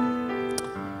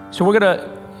 So we're going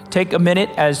to take a minute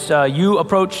as you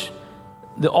approach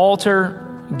the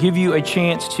altar, give you a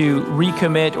chance to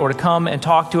recommit or to come and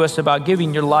talk to us about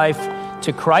giving your life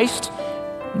to Christ.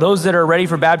 Those that are ready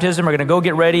for baptism are going to go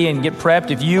get ready and get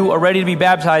prepped. If you are ready to be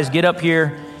baptized, get up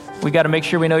here. We got to make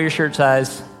sure we know your shirt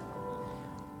size.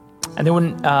 And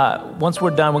then once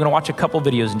we're done, we're going to watch a couple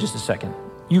videos in just a second.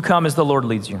 You come as the Lord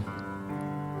leads you.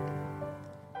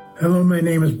 Hello, my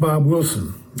name is Bob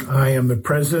Wilson. I am the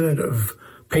president of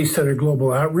Pacesetter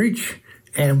Global Outreach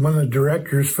and one of the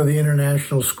directors for the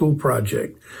International School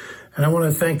Project. And I want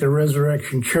to thank the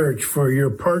Resurrection Church for your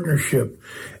partnership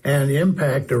and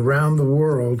impact around the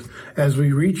world as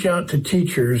we reach out to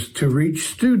teachers to reach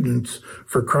students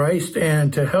for Christ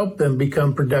and to help them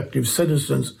become productive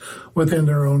citizens within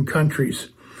their own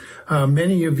countries.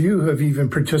 Many of you have even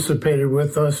participated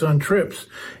with us on trips,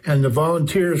 and the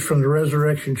volunteers from the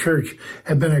Resurrection Church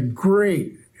have been a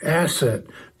great asset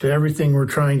to everything we're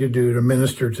trying to do to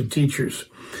minister to teachers.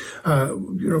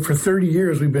 For 30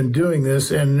 years we've been doing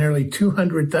this, and nearly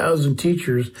 200,000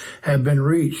 teachers have been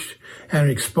reached and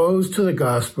exposed to the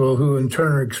gospel, who in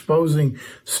turn are exposing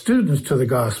students to the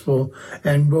gospel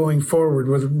and going forward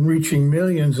with reaching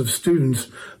millions of students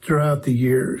throughout the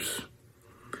years.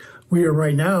 We are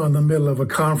right now in the middle of a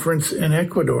conference in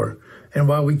Ecuador, And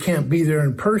while we can't be there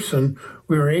in person,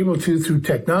 we were able to, through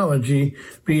technology,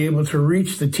 be able to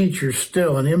reach the teachers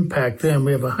still and impact them.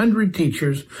 We have 100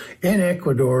 teachers in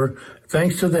Ecuador,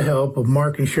 thanks to the help of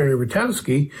Mark and Sherry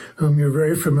Rutowski, whom you're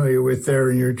very familiar with there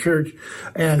in your church,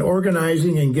 and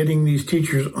organizing and getting these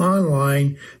teachers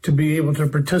online to be able to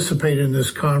participate in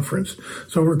this conference.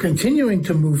 So we're continuing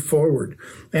to move forward,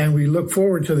 and we look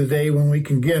forward to the day when we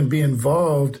can again be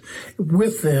involved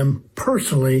with them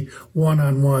personally,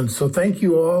 one-on-one. So thank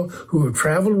you all who have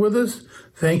traveled with us.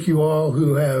 Thank you all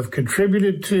who have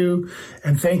contributed to,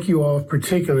 and thank you all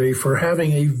particularly for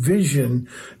having a vision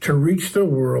to reach the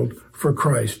world for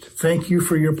Christ. Thank you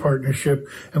for your partnership,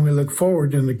 and we look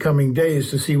forward in the coming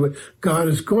days to see what God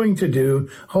is going to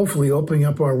do, hopefully opening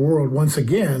up our world once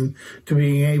again to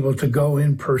being able to go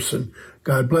in person.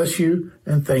 God bless you,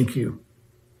 and thank you.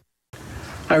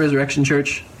 Hi, Resurrection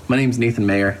Church. My name is Nathan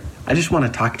Mayer. I just want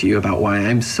to talk to you about why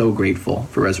I'm so grateful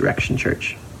for Resurrection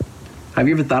Church. Have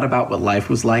you ever thought about what life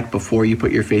was like before you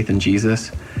put your faith in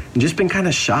Jesus and just been kind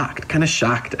of shocked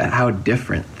at how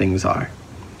different things are?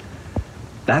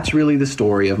 That's really the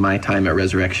story of my time at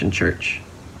Resurrection Church.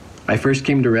 I first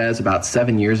came to Res about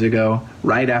 7 years ago,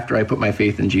 right after I put my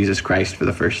faith in Jesus Christ for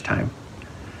the first time.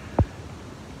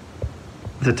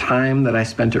 The time that I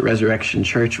spent at Resurrection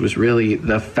Church was really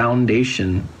the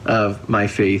foundation of my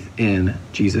faith in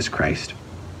Jesus Christ.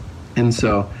 And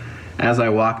so, as I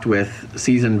walked with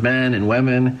seasoned men and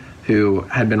women who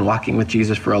had been walking with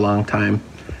Jesus for a long time,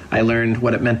 I learned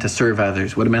what it meant to serve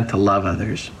others, what it meant to love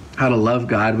others, how to love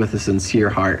God with a sincere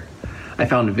heart. I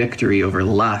found victory over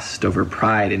lust, over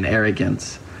pride and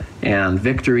arrogance, and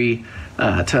victory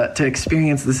to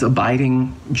experience this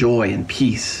abiding joy and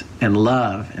peace and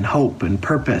love and hope and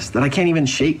purpose that I can't even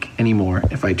shake anymore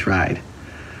if I tried.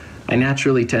 I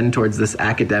naturally tend towards this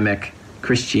academic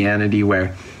Christianity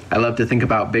where I love to think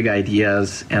about big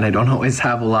ideas, and I don't always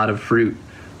have a lot of fruit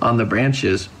on the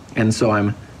branches. And so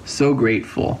I'm so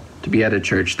grateful to be at a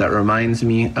church that reminds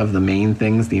me of the main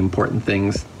things, the important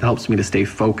things, helps me to stay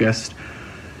focused,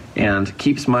 and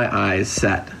keeps my eyes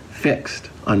fixed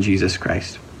on Jesus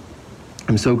Christ.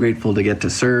 I'm so grateful to get to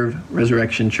serve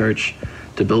Resurrection Church,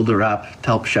 to build her up, to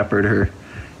help shepherd her,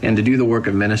 and to do the work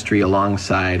of ministry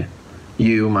alongside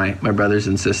you, my brothers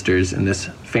and sisters, in this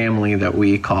family that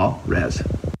we call Res.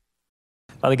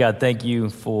 Father God, thank you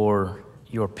for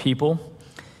your people.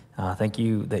 Thank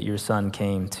you that your son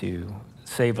came to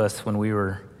save us when we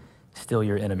were still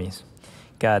your enemies.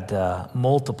 God,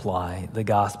 multiply the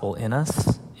gospel in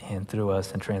us and through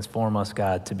us and transform us,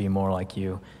 God, to be more like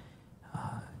you.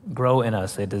 Grow in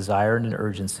us a desire and an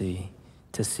urgency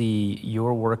to see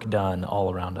your work done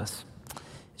all around us. In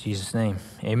Jesus' name,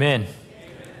 amen.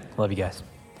 Love you guys.